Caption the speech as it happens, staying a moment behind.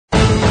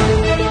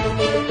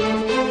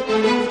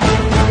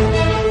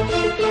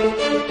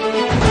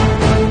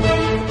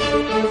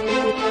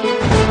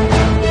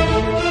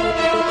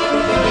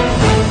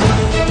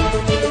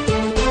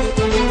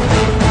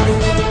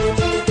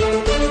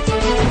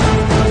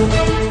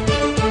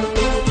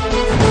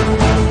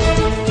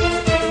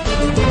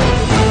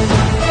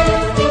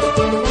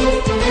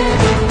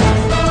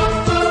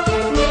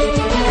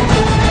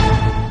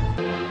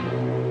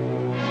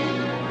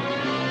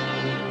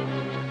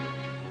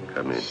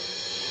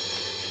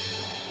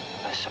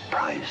I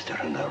surprised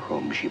her in her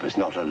room. She was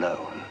not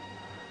alone.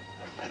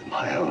 With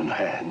my own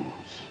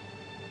hands,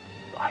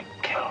 I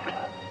killed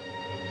her.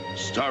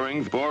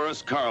 Starring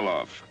Boris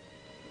Karloff.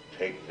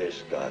 Take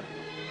this gun.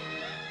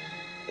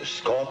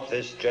 Escort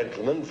this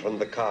gentleman from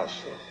the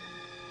castle.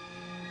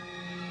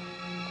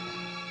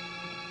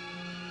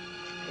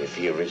 If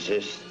he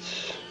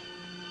resists,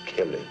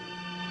 kill him.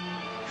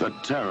 The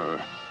Terror.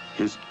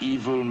 His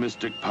evil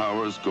mystic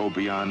powers go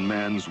beyond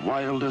man's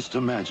wildest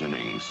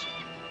imaginings.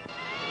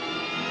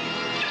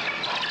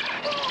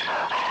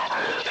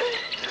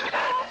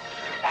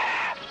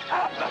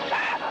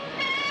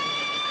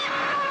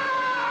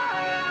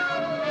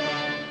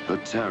 The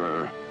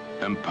Terror,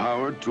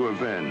 empowered to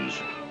avenge,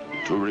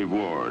 to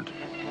reward,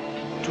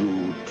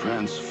 to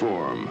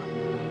transform.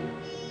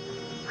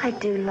 I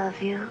do love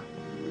you.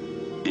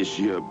 Is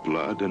she a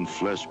blood and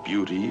flesh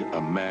beauty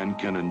a man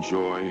can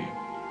enjoy?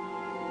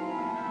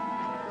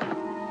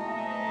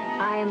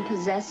 I am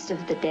possessed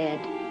of the dead.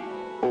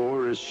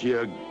 Or is she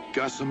a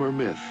gossamer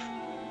myth,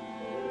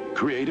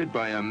 created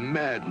by a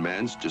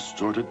madman's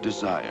distorted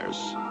desires?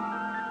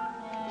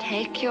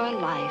 Take your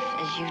life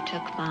as you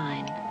took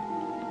mine,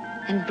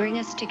 and bring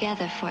us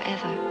together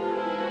forever.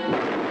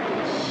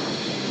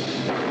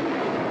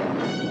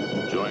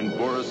 Join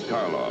Boris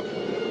Karloff,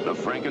 the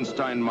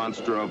Frankenstein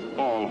monster of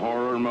all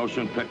horror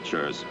motion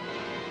pictures,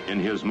 in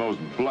his most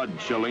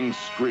blood-chilling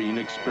screen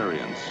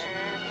experience.